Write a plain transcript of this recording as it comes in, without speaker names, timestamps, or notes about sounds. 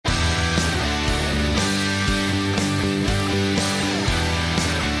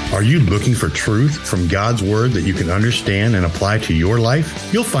Are you looking for truth from God's Word that you can understand and apply to your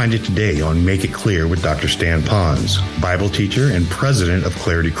life? You'll find it today on Make It Clear with Dr. Stan Ponz, Bible teacher and president of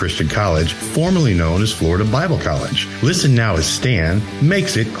Clarity Christian College, formerly known as Florida Bible College. Listen now as Stan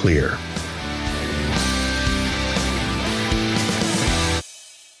makes it clear.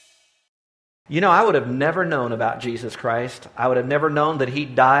 You know, I would have never known about Jesus Christ. I would have never known that He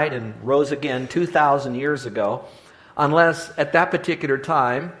died and rose again 2,000 years ago unless at that particular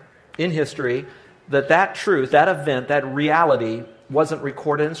time in history that truth, that event, that reality wasn't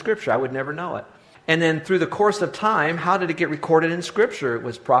recorded in Scripture. I would never know it. And then through the course of time, how did it get recorded in Scripture? It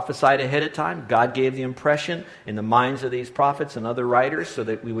was prophesied ahead of time. God gave the impression in the minds of these prophets and other writers so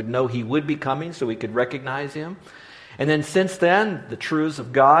that we would know He would be coming, so we could recognize Him. And then since then, the truths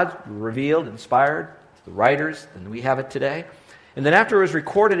of God were revealed, inspired, the writers, and we have it today. And then after it was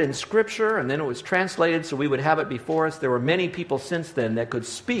recorded in Scripture, and then it was translated so we would have it before us, there were many people since then that could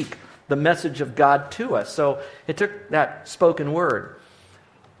speak the message of God to us. So it took that spoken word.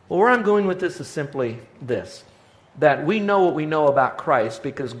 Well, where I'm going with this is simply this, that we know what we know about Christ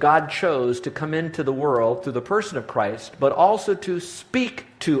because God chose to come into the world through the person of Christ, but also to speak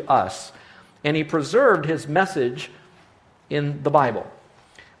to us. And He preserved His message in the Bible.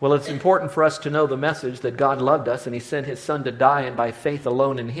 Well, it's important for us to know the message that God loved us and He sent His Son to die, and by faith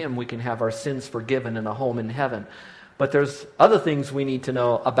alone in Him we can have our sins forgiven and a home in heaven. But there's other things we need to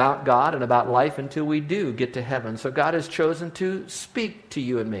know about God and about life until we do get to heaven. So God has chosen to speak to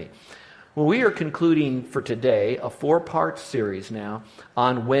you and me. Well, we are concluding for today a 4-part series now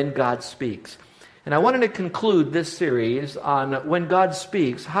on when God speaks. And I wanted to conclude this series on when God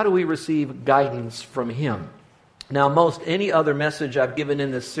speaks, how do we receive guidance from Him? Now, most any other message I've given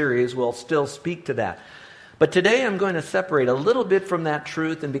in this series will still speak to that. But today I'm going to separate a little bit from that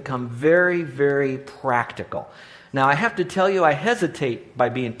truth and become very, very practical. Now, I have to tell you, I hesitate by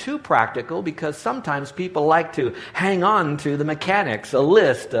being too practical because sometimes people like to hang on to the mechanics, a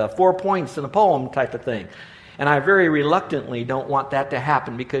list, 4 points in a poem type of thing. And I very reluctantly don't want that to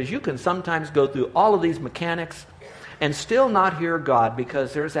happen because you can sometimes go through all of these mechanics and still not hear God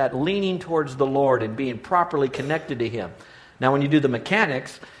because there's that leaning towards the Lord and being properly connected to Him. Now, when you do the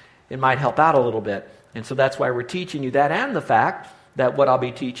mechanics, it might help out a little bit. And so that's why we're teaching you that, and the fact that what I'll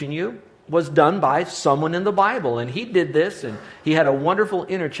be teaching you was done by someone in the Bible. And he did this, and he had a wonderful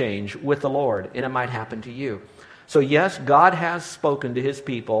interchange with the Lord, and it might happen to you. So yes, God has spoken to His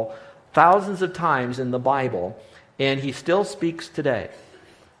people thousands of times in the Bible, and He still speaks today.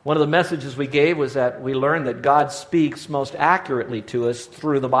 One of the messages we gave was that we learned that God speaks most accurately to us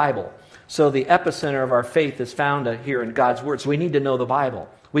through the Bible. So the epicenter of our faith is found here in God's Word. So we need to know the Bible.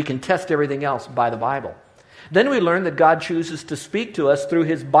 We can test everything else by the Bible. Then we learned that God chooses to speak to us through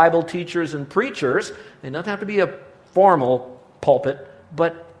His Bible teachers and preachers. It doesn't have to be a formal pulpit,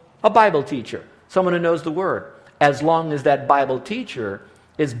 but a Bible teacher, someone who knows the Word, as long as that Bible teacher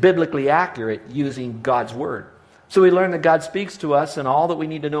is biblically accurate using God's Word. So we learn that God speaks to us, and all that we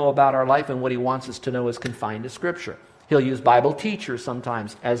need to know about our life and what He wants us to know is confined to Scripture. He'll use Bible teachers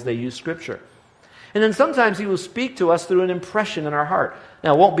sometimes as they use Scripture. And then sometimes He will speak to us through an impression in our heart.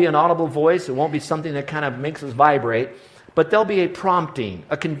 Now, it won't be an audible voice. It won't be something that kind of makes us vibrate. But there'll be a prompting,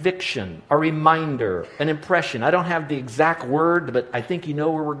 a conviction, a reminder, an impression. I don't have the exact word, but I think you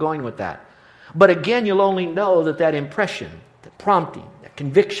know where we're going with that. But again, you'll only know that that impression, that prompting, that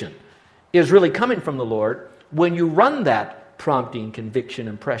conviction is really coming from the Lord when you run that prompting, conviction,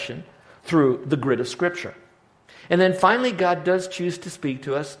 impression through the grid of Scripture. And then finally, God does choose to speak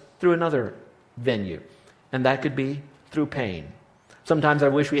to us through another venue, and that could be through pain. Sometimes I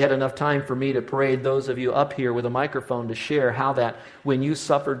wish we had enough time for me to parade those of you up here with a microphone to share how that when you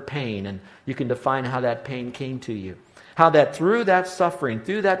suffered pain, and you can define how that pain came to you. How that through that suffering,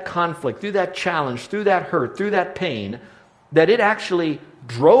 through that conflict, through that challenge, through that hurt, through that pain, that it actually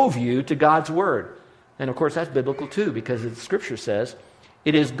drove you to God's Word. And of course, that's biblical too, because the Scripture says,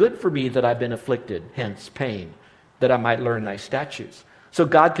 "It is good for me that I've been afflicted, hence pain, that I might learn thy statutes." So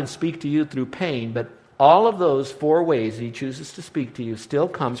God can speak to you through pain, but all of those 4 ways He chooses to speak to you still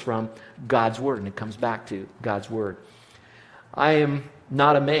comes from God's Word, and it comes back to God's Word. I am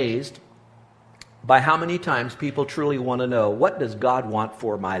not amazed by how many times people truly want to know, what does God want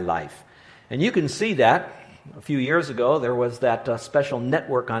for my life? And you can see that. A few years ago, there was that special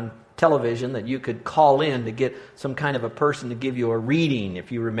network on television that you could call in to get some kind of a person to give you a reading,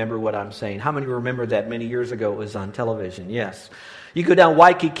 if you remember what I'm saying. How many remember that many years ago it was on television? Yes. You go down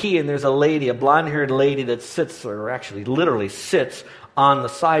Waikiki and there's a lady, a blonde-haired lady that sits, or actually literally sits, on the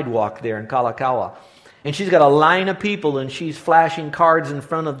sidewalk there in Kalakaua. And she's got a line of people and she's flashing cards in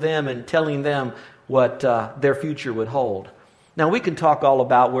front of them and telling them what their future would hold. Now, we can talk all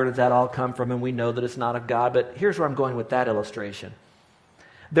about where does that all come from, and we know that it's not of God, but here's where I'm going with that illustration.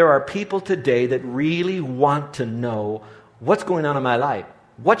 There are people today that really want to know what's going on in my life.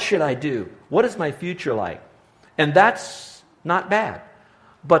 What should I do? What is my future like? And that's not bad.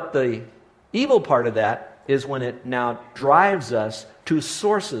 But the evil part of that is when it now drives us to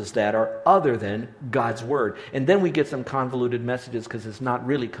sources that are other than God's Word. And then we get some convoluted messages because it's not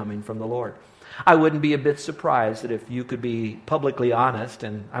really coming from the Lord. I wouldn't be a bit surprised that if you could be publicly honest,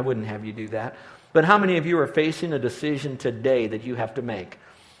 and I wouldn't have you do that, but how many of you are facing a decision today that you have to make?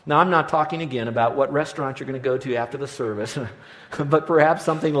 Now, I'm not talking again about what restaurant you're going to go to after the service, but perhaps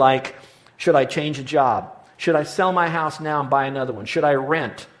something like, should I change a job? Should I sell my house now and buy another one? Should I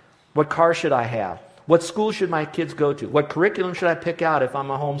rent? What car should I have? What school should my kids go to? What curriculum should I pick out if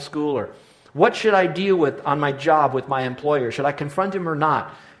I'm a homeschooler? What should I deal with on my job with my employer? Should I confront him or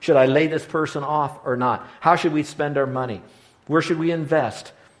not? Should I lay this person off or not? How should we spend our money? Where should we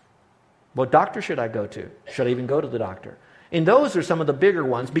invest? What doctor should I go to? Should I even go to the doctor? And those are some of the bigger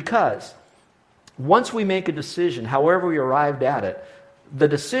ones, because once we make a decision, however we arrived at it, the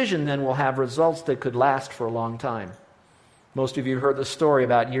decision then will have results that could last for a long time. Most of you heard the story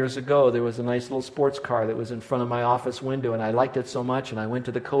about years ago. There was a nice little sports car that was in front of my office window, and I liked it so much, and I went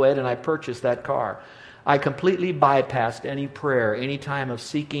to the co-ed and I purchased that car. I completely bypassed any prayer, any time of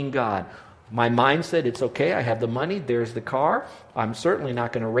seeking God. My mind said, it's okay, I have the money, there's the car. I'm certainly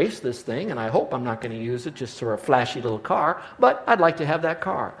not going to race this thing, and I hope I'm not going to use it just for a flashy little car, but I'd like to have that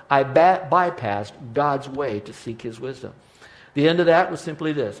car. I bypassed God's way to seek His wisdom. The end of that was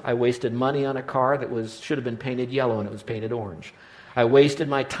simply this. I wasted money on a car that should have been painted yellow, and it was painted orange. I wasted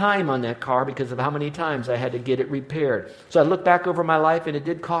my time on that car because of how many times I had to get it repaired. So I look back over my life, and it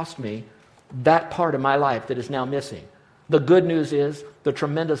did cost me that part of my life that is now missing. The good news is the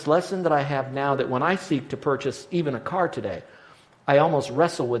tremendous lesson that I have now, that when I seek to purchase even a car today, I almost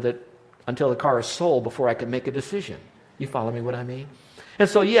wrestle with it until the car is sold before I can make a decision. You follow me what I mean? And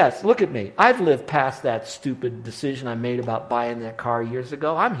so yes, look at me. I've lived past that stupid decision I made about buying that car years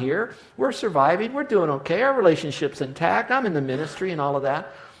ago. I'm here. We're surviving. We're doing okay. Our relationship's intact. I'm in the ministry and all of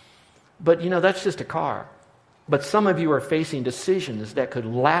that. But that's just a car. But some of you are facing decisions that could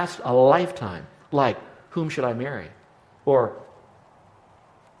last a lifetime, like, whom should I marry? Or,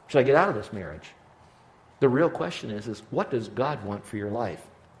 should I get out of this marriage? The real question is what does God want for your life?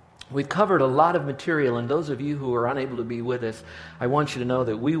 We've covered a lot of material, and those of you who are unable to be with us, I want you to know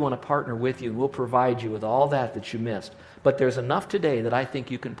that we want to partner with you, and we'll provide you with all that you missed. But there's enough today that I think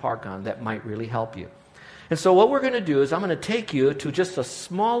you can park on that might really help you. And so what we're going to do is I'm going to take you to just a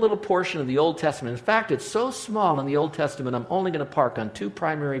small little portion of the Old Testament. In fact, it's so small in the Old Testament, I'm only going to park on 2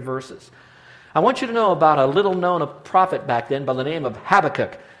 primary verses. I want you to know about a little-known prophet back then by the name of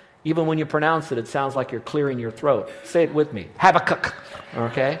Habakkuk. Even when you pronounce it, it sounds like you're clearing your throat. Say it with me. Habakkuk.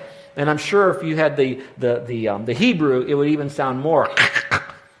 Okay? And I'm sure if you had the Hebrew, it would even sound more.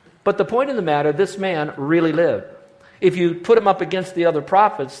 But the point of the matter, this man really lived. If you put him up against the other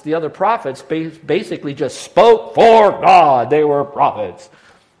prophets basically just spoke for God. They were prophets.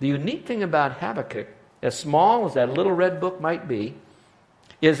 The unique thing about Habakkuk, as small as that little red book might be,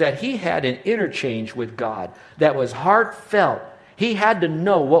 is that he had an interchange with God that was heartfelt. He had to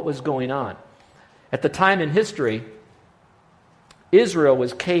know what was going on. At the time in history, Israel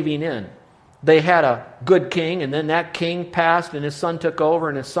was caving in. They had a good king, and then that king passed, and his son took over,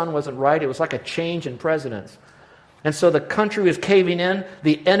 and his son wasn't right. It was like a change in presidents. And so the country was caving in.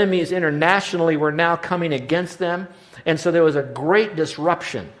 The enemies internationally were now coming against them. And so there was a great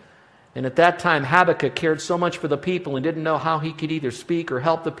disruption. And at that time, Habakkuk cared so much for the people and didn't know how he could either speak or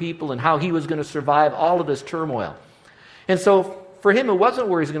help the people and how he was going to survive all of this turmoil. And so for him, it wasn't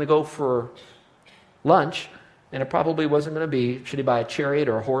where he's going to go for lunch, and it probably wasn't going to be, should he buy a chariot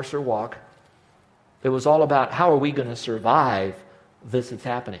or a horse or walk? It was all about how are we going to survive this that's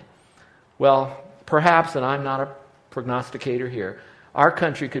happening. Well, perhaps, and I'm not a prognosticator here, our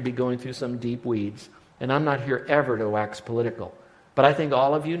country could be going through some deep weeds, and I'm not here ever to wax political. But I think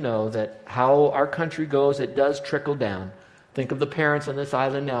all of you know that how our country goes, it does trickle down. Think of the parents on this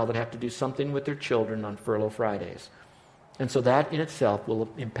island now that have to do something with their children on furlough Fridays. And so that in itself will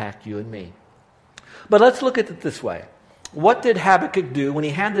impact you and me. But let's look at it this way. What did Habakkuk do when he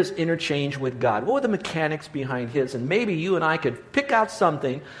had this interchange with God? What were the mechanics behind his? And maybe you and I could pick out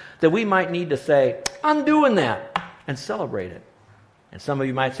something that we might need to say, I'm doing that, and celebrate it. And some of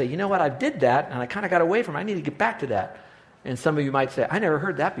you might say, you know what, I did that, and I kind of got away from it. I need to get back to that. And some of you might say, I never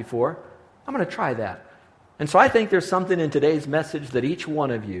heard that before. I'm going to try that. And so I think there's something in today's message that each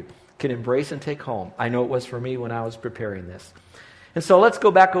one of you can embrace and take home. I know it was for me when I was preparing this. And so let's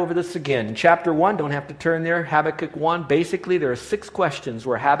go back over this again. In chapter 1, don't have to turn there, Habakkuk 1, basically there are 6 questions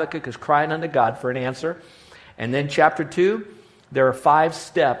where Habakkuk is crying unto God for an answer. And then chapter 2, there are 5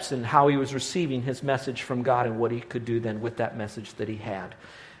 steps in how he was receiving his message from God and what he could do then with that message that he had.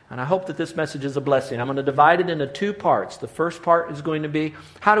 And I hope that this message is a blessing. I'm going to divide it into 2 parts. The first part is going to be,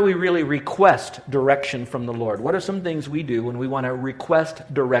 how do we really request direction from the Lord? What are some things we do when we want to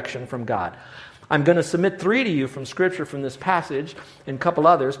request direction from God? I'm going to submit 3 to you from Scripture from this passage and a couple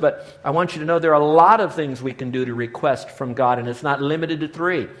others, but I want you to know there are a lot of things we can do to request from God, and it's not limited to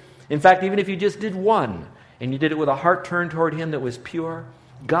 3. In fact, even if you just did 1, and you did it with a heart turned toward Him that was pure,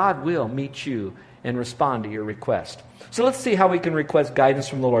 God will meet you and respond to your request. So let's see how we can request guidance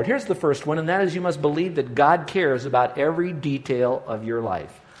from the Lord. Here's the first one, and that is you must believe that God cares about every detail of your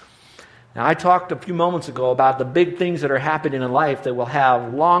life. Now, I talked a few moments ago about the big things that are happening in life that will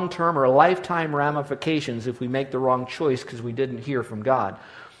have long-term or lifetime ramifications if we make the wrong choice because we didn't hear from God.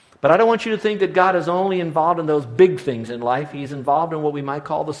 But I don't want you to think that God is only involved in those big things in life. He's involved in what we might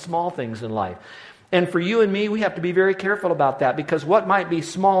call the small things in life. And for you and me, we have to be very careful about that, because what might be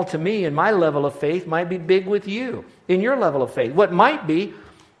small to me in my level of faith might be big with you in your level of faith. What might be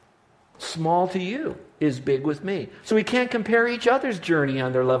small to you is big with me. So we can't compare each other's journey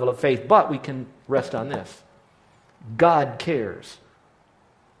on their level of faith, but we can rest on this. God cares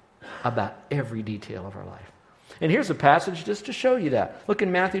about every detail of our life. And here's a passage just to show you that. Look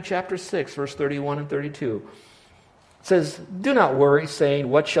in Matthew chapter 6, verse 31 and 32. It says, do not worry, saying,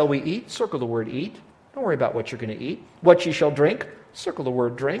 what shall we eat? Circle the word eat. Don't worry about what you're going to eat. What you shall drink? Circle the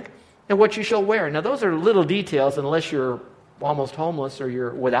word drink. And what you shall wear. Now those are little details unless you're almost homeless or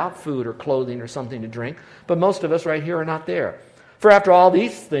you're without food or clothing or something to drink. But most of us right here are not there. For after all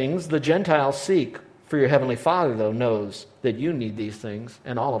these things the Gentiles seek, for your heavenly Father, though, knows that you need these things,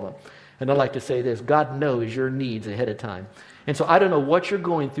 and all of them. And I'd like to say this, God knows your needs ahead of time. And so I don't know what you're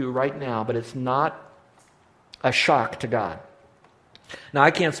going through right now, but it's not a shock to God. Now,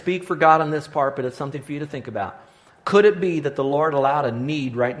 I can't speak for God on this part, but it's something for you to think about. Could it be that the Lord allowed a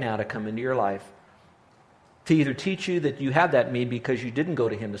need right now to come into your life to either teach you that you have that need because you didn't go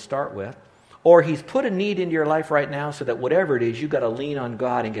to Him to start with, or He's put a need into your life right now so that whatever it is, you've got to lean on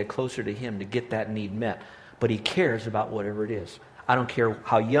God and get closer to Him to get that need met. But He cares about whatever it is. I don't care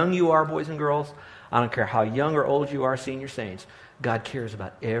how young you are, boys and girls. I don't care how young or old you are, senior saints. God cares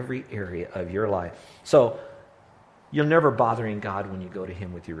about every area of your life. So, you're never bothering God when you go to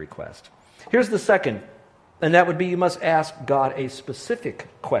Him with your request. Here's the second, and that would be you must ask God a specific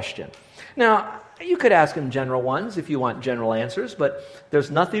question. Now, you could ask Him general ones if you want general answers, but there's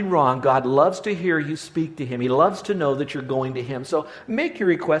nothing wrong. God loves to hear you speak to Him. He loves to know that you're going to Him. So make your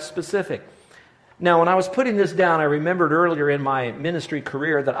request specific. Now, when I was putting this down, I remembered earlier in my ministry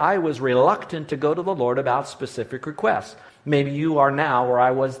career that I was reluctant to go to the Lord about specific requests. Maybe you are now where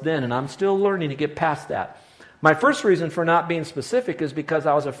I was then, and I'm still learning to get past that. My first reason for not being specific is because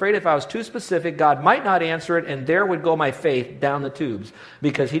I was afraid if I was too specific, God might not answer it, and there would go my faith down the tubes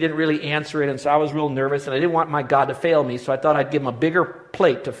because He didn't really answer it, and so I was real nervous, and I didn't want my God to fail me, so I thought I'd give Him a bigger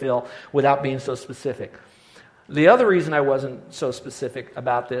plate to fill without being so specific. The other reason I wasn't so specific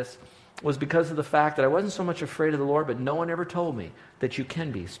about this was because of the fact that I wasn't so much afraid of the Lord, but no one ever told me that you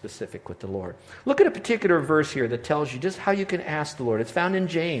can be specific with the Lord. Look at a particular verse here that tells you just how you can ask the Lord. It's found in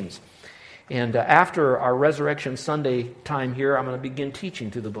James. And after our Resurrection Sunday time here, I'm going to begin teaching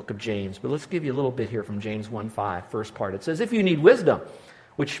through the book of James. But let's give you a little bit here from James 1:5, first part. It says, if you need wisdom,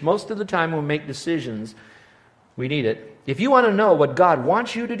 which most of the time when we make decisions, we need it. If you want to know what God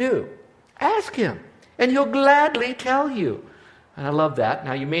wants you to do, ask Him, and He'll gladly tell you. And I love that.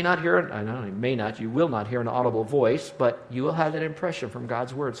 Now, you may not hear it. I know you may not. You will not hear an audible voice, but you will have that impression from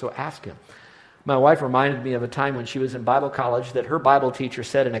God's Word, so ask Him. My wife reminded me of a time when she was in Bible college that her Bible teacher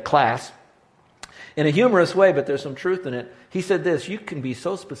said in a class, in a humorous way, but there's some truth in it. He said this, you can be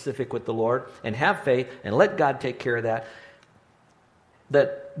so specific with the Lord and have faith and let God take care of that,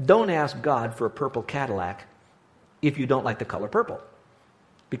 that don't ask God for a purple Cadillac if you don't like the color purple.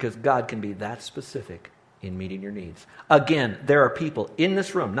 Because God can be that specific in meeting your needs. Again, there are people in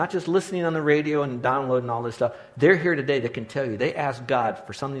this room, not just listening on the radio and downloading all this stuff. They're here today that can tell you they asked God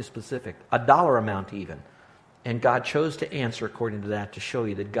for something specific, a dollar amount even. And God chose to answer according to that to show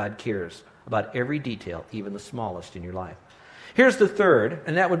you that God cares about every detail, even the smallest in your life. Here's the third,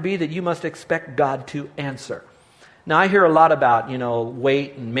 and that would be that you must expect God to answer. Now, I hear a lot about,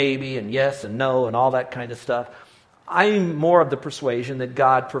 wait and maybe and yes and no and all that kind of stuff. I'm more of the persuasion that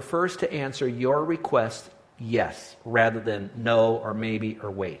God prefers to answer your request yes, rather than no or maybe or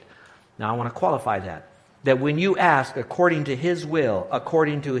wait. Now, I want to qualify that when you ask according to His will,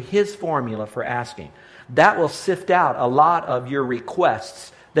 according to His formula for asking, that will sift out a lot of your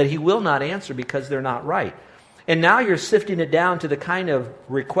requests that he will not answer because they're not right. And now you're sifting it down to the kind of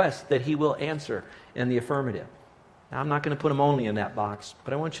request that he will answer in the affirmative. Now, I'm not going to put him only in that box,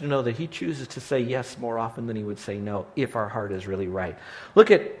 but I want you to know that he chooses to say yes more often than he would say no if our heart is really right.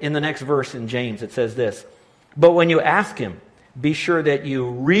 Look at in the next verse in James, it says this, "But when you ask him, be sure that you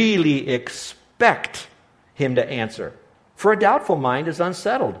really expect him to answer. For a doubtful mind is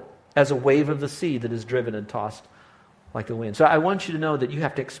unsettled as a wave of the sea that is driven and tossed like the wind." So I want you to know that you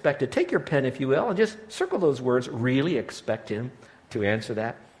have to expect it. Take your pen, if you will, and just circle those words, really expect him to answer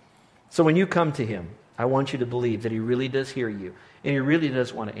that. So when you come to him, I want you to believe that he really does hear you, and he really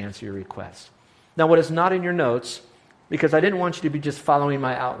does want to answer your requests. Now, what is not in your notes, because I didn't want you to be just following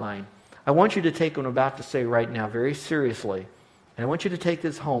my outline, I want you to take what I'm about to say right now very seriously, and I want you to take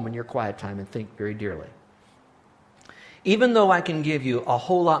this home in your quiet time and think very dearly. Even though I can give you a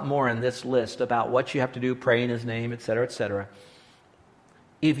whole lot more in this list about what you have to do, pray in his name, etc.,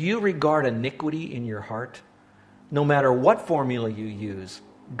 if you regard iniquity in your heart, no matter what formula you use,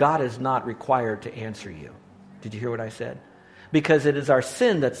 God is not required to answer you. Did you hear what I said? Because it is our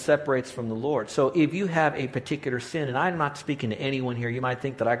sin that separates from the Lord. So if you have a particular sin, and I'm not speaking to anyone here, you might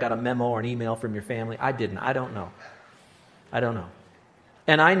think that I got a memo or an email from your family. I didn't. I don't know.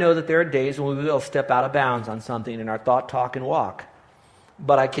 And I know that there are days when we will step out of bounds on something in our thought, talk, and walk.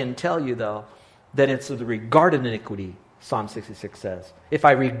 But I can tell you, though, that it's the regarded iniquity, Psalm 66 says. If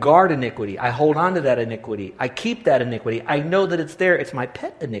I regard iniquity, I hold on to that iniquity, I keep that iniquity, I know that it's there. It's my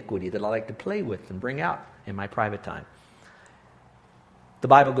pet iniquity that I like to play with and bring out in my private time. The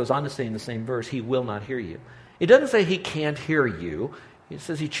Bible goes on to say in the same verse, he will not hear you. It doesn't say he can't hear you. It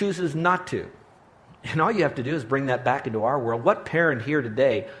says he chooses not to. And all you have to do is bring that back into our world. What parent here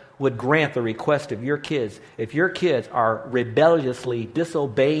today would grant the request of your kids if your kids are rebelliously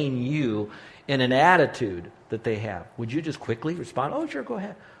disobeying you in an attitude that they have? Would you just quickly respond, "Oh, sure, go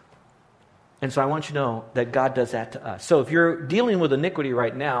ahead"? And so I want you to know that God does that to us. So if you're dealing with iniquity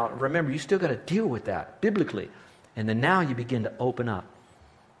right now, remember, you still got to deal with that biblically. And then now you begin to open up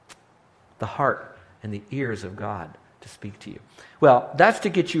the heart and the ears of God to speak to you. Well, that's to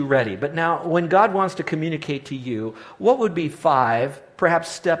get you ready. But now, when God wants to communicate to you, what would be 5, perhaps,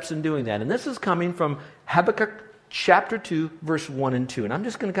 steps in doing that? And this is coming from Habakkuk chapter 2, verse 1 and 2. And I'm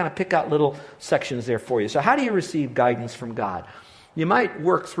just going to kind of pick out little sections there for you. So how do you receive guidance from God? You might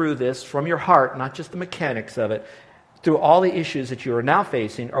work through this from your heart, not just the mechanics of it, through all the issues that you are now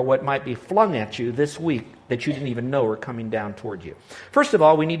facing or what might be flung at you this week that you didn't even know were coming down toward you. First of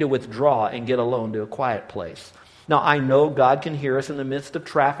all, we need to withdraw and get alone to a quiet place. Now, I know God can hear us in the midst of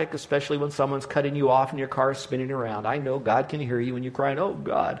traffic, especially when someone's cutting you off and your car is spinning around. I know God can hear you when you're crying, "Oh,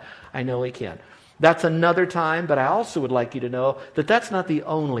 God." I know he can. That's another time, but I also would like you to know that that's not the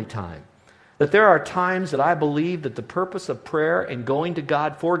only time. That there are times that I believe that the purpose of prayer and going to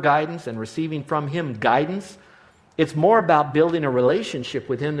God for guidance and receiving from him guidance, it's more about building a relationship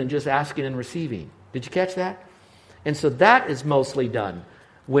with him than just asking and receiving. Did you catch that? And so that is mostly done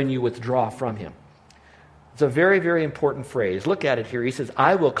when you withdraw from him. It's a very, very important phrase. Look at it here. He says,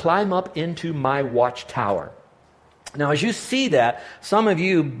 "I will climb up into my watchtower." Now, as you see that, some of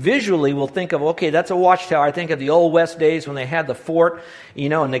you visually will think of, okay, that's a watchtower. I think of the old West days when they had the fort,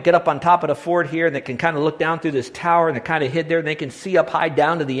 and they get up on top of the fort here, and they can kind of look down through this tower, and they're kind of hid there, and they can see up high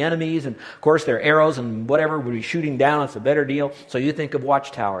down to the enemies, and of course their arrows and whatever would be shooting down. It's a better deal. So you think of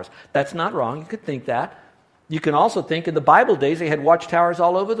watchtowers. That's not wrong. You could think that. You can also think in the Bible days they had watchtowers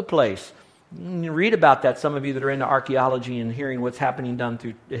all over the place. You read about that, some of you that are into archaeology and hearing what's happening done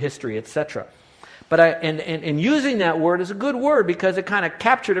through history, etc. But and using that word is a good word because it kind of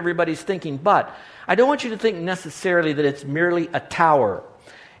captured everybody's thinking. But I don't want you to think necessarily that it's merely a tower.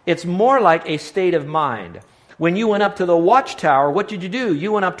 It's more like a state of mind. When you went up to the watchtower, what did you do?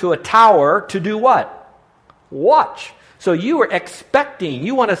 You went up to a tower to do what? Watch. So you were expecting.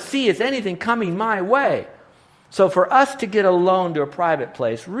 You want to see, is anything coming my way? So for us to get alone to a private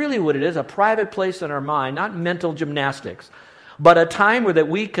place, really what it is, a private place in our mind, not mental gymnastics, but a time where that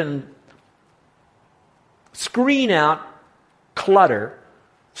we can screen out clutter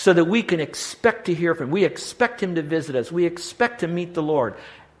so that we can expect to hear from him. We expect him to visit us. We expect to meet the Lord.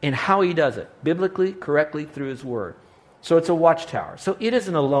 And how he does it, biblically, correctly, through his word. So it's a watchtower. So it is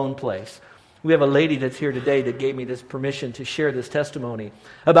an alone place. We have a lady that's here today that gave me this permission to share this testimony.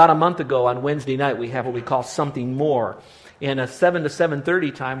 About a month ago on Wednesday night, we have what we call Something More. in a 7 to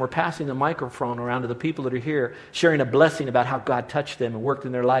 7:30 time, we're passing the microphone around to the people that are here, sharing a blessing about how God touched them and worked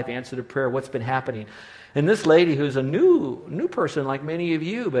in their life, answered a prayer, what's been happening. And this lady, who's a new person like many of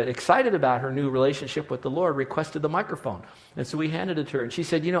you, but excited about her new relationship with the Lord, requested the microphone. And so we handed it to her. And she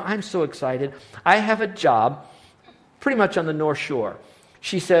said, I'm so excited. I have a job pretty much on the North Shore.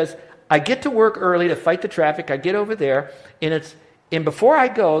 She says, I get to work early to fight the traffic. I get over there, and before I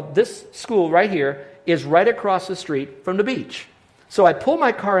go, this school right here is right across the street from the beach. So I pull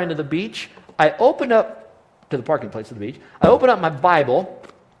my car into the beach. I open up to the parking place of the beach. I open up my Bible,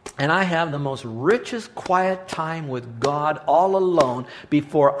 and I have the most richest quiet time with God all alone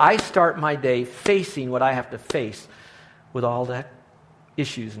before I start my day facing what I have to face with all that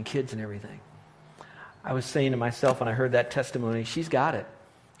issues and kids and everything. I was saying to myself when I heard that testimony, she's got it.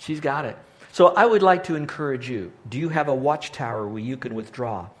 She's got it. So I would like to encourage you. Do you have a watchtower where you can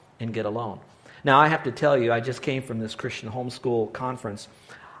withdraw and get alone? Now, I have to tell you, I just came from this Christian homeschool conference.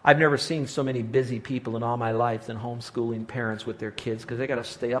 I've never seen so many busy people in all my life than homeschooling parents with their kids, because they got to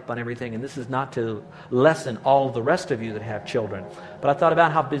stay up on everything. And this is not to lessen all the rest of you that have children. But I thought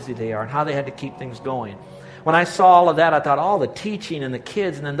about how busy they are and how they had to keep things going. When I saw all of that, I thought all the teaching and the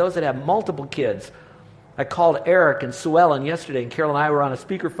kids, and then those that have multiple kids. I called Eric and Sue Ellen yesterday, and Carol and I were on a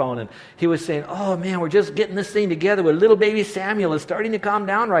speakerphone, and he was saying, oh man, we're just getting this thing together with little baby Samuel is starting to calm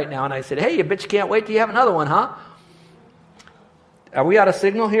down right now. And I said, hey, you bet you can't wait till you have another one, huh? Are we out of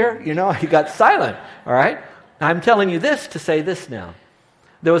signal here? You got silent, all right? I'm telling you this to say this now.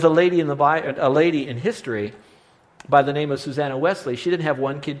 There was a lady in history by the name of Susanna Wesley. She didn't have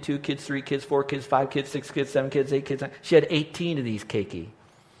 1 kid, 2 kids, 3 kids, 4 kids, 5 kids, 6 kids, 7 kids, 8 kids. She had 18 of these cakey.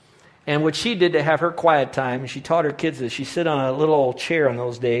 And what she did to have her quiet time, she taught her kids this. She'd sit on a little old chair in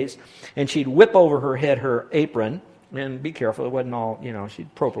those days, and she'd whip over her head her apron, and be careful, it wasn't all,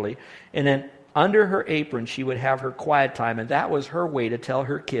 she'd properly. And then under her apron, she would have her quiet time, and that was her way to tell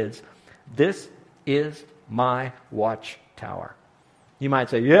her kids, this is my watchtower. You might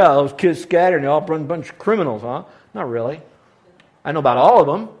say, yeah, those kids scattered, and they all run a bunch of criminals, huh? Not really. I know about all of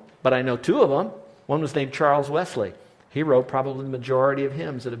them, but I know 2 of them. One was named Charles Wesley. He wrote probably the majority of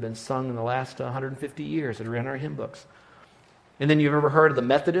hymns that have been sung in the last 150 years that are in our hymn books. And then you've ever heard of the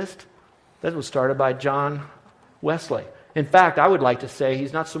Methodist? That was started by John Wesley. In fact, I would like to say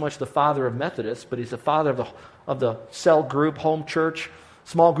he's not so much the father of Methodists, but he's the father of the cell group, home church,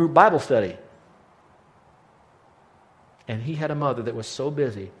 small group Bible study. And he had a mother that was so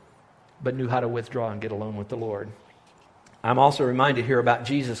busy, but knew how to withdraw and get alone with the Lord. I'm also reminded here about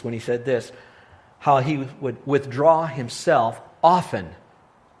Jesus when he said this, how he would withdraw himself often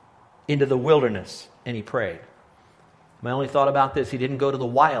into the wilderness, and he prayed. My only thought about this, he didn't go to the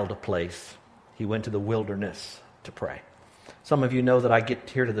wild place. He went to the wilderness to pray. Some of you know that I get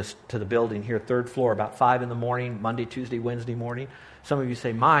here to the building here, 3rd floor, about 5 in the morning, Monday, Tuesday, Wednesday morning. Some of you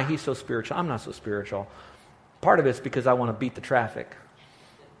say, he's so spiritual. I'm not so spiritual. Part of it's because I want to beat the traffic.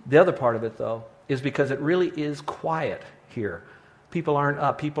 The other part of it, though, is because it really is quiet here. People aren't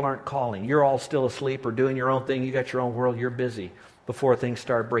up. People aren't calling. You're all still asleep or doing your own thing. You got your own world. You're busy before things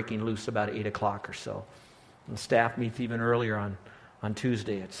start breaking loose about 8 o'clock or so. And the staff meets even earlier on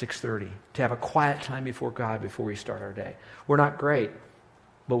Tuesday at 6:30 to have a quiet time before God before we start our day. We're not great,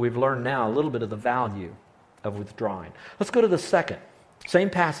 but we've learned now a little bit of the value of withdrawing. Let's go to the second. Same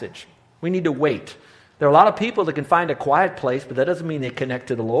passage. We need to wait. There are a lot of people that can find a quiet place, but that doesn't mean they connect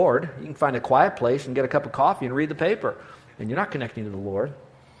to the Lord. You can find a quiet place and get a cup of coffee and read the paper, and you're not connecting to the Lord.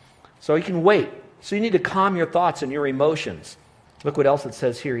 So you can wait. So you need to calm your thoughts and your emotions. Look what else it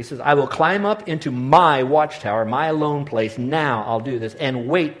says here. He says, I will climb up into my watchtower, my alone place. Now I'll do this and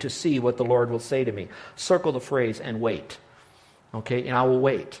wait to see what the Lord will say to me. Circle the phrase, and wait. Okay, and I will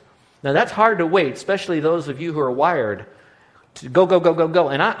wait. Now that's hard to wait, especially those of you who are wired to go, go, go, go, go.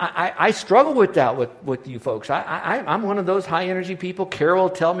 And I struggle with that with you folks. I'm one of those high energy people. Carol will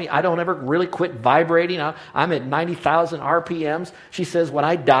tell me I don't ever really quit vibrating. I'm at 90,000 RPMs. She says when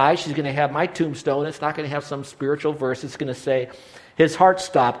I die, she's going to have my tombstone. It's not going to have some spiritual verse. It's going to say, his heart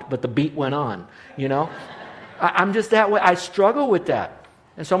stopped, but the beat went on. I'm just that way. I struggle with that.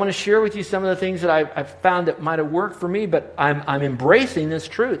 And so I'm going to share with you some of the things that I've found that might have worked for me, but I'm embracing this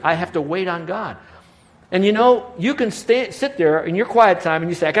truth. I have to wait on God. And you can sit there in your quiet time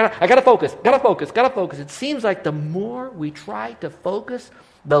and you say, I gotta focus. It seems like the more we try to focus,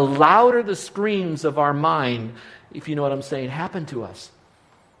 the louder the screams of our mind, if you know what I'm saying, happen to us.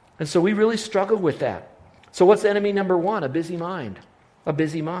 And so we really struggle with that. So what's enemy number one? A busy mind. A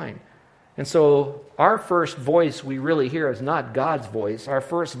busy mind. And so our first voice we really hear is not God's voice. Our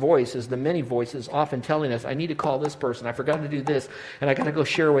first voice is the many voices often telling us, I need to call this person. I forgot to do this. And I got to go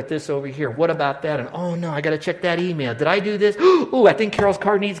share with this over here. What about that? And oh no, I got to check that email. Did I do this? Oh, I think Carol's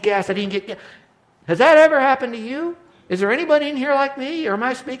car needs gas. I didn't get gas. Has that ever happened to you? Is there anybody in here like me? Or am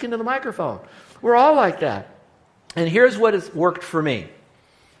I speaking to the microphone? We're all like that. And here's what has worked for me.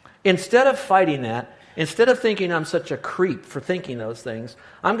 Instead of fighting that, instead of thinking I'm such a creep for thinking those things,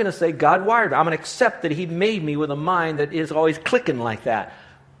 I'm going to say God wired me. I'm going to accept that He made me with a mind that is always clicking like that.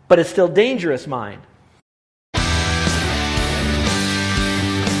 But it's still dangerous mind.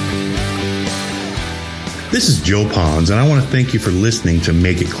 This is Joe Ponz, and I want to thank you for listening to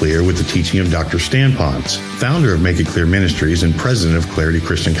Make It Clear with the teaching of Dr. Stan Ponz, founder of Make It Clear Ministries and president of Clarity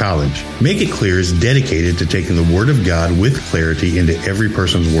Christian College. Make It Clear is dedicated to taking the Word of God with clarity into every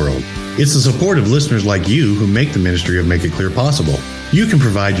person's world. It's the support of listeners like you who make the ministry of Make It Clear possible. You can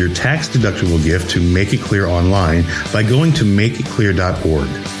provide your tax-deductible gift to Make It Clear online by going to makeitclear.org.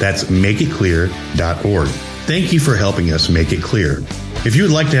 That's makeitclear.org. Thank you for helping us make it clear. If you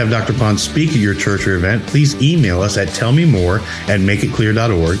would like to have Dr. Ponz speak at your church or event, please email us at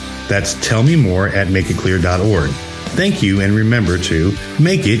tellmemore@makeitclear.org. That's tellmemore@makeitclear.org. Thank you, and remember to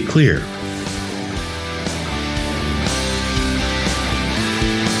make it clear.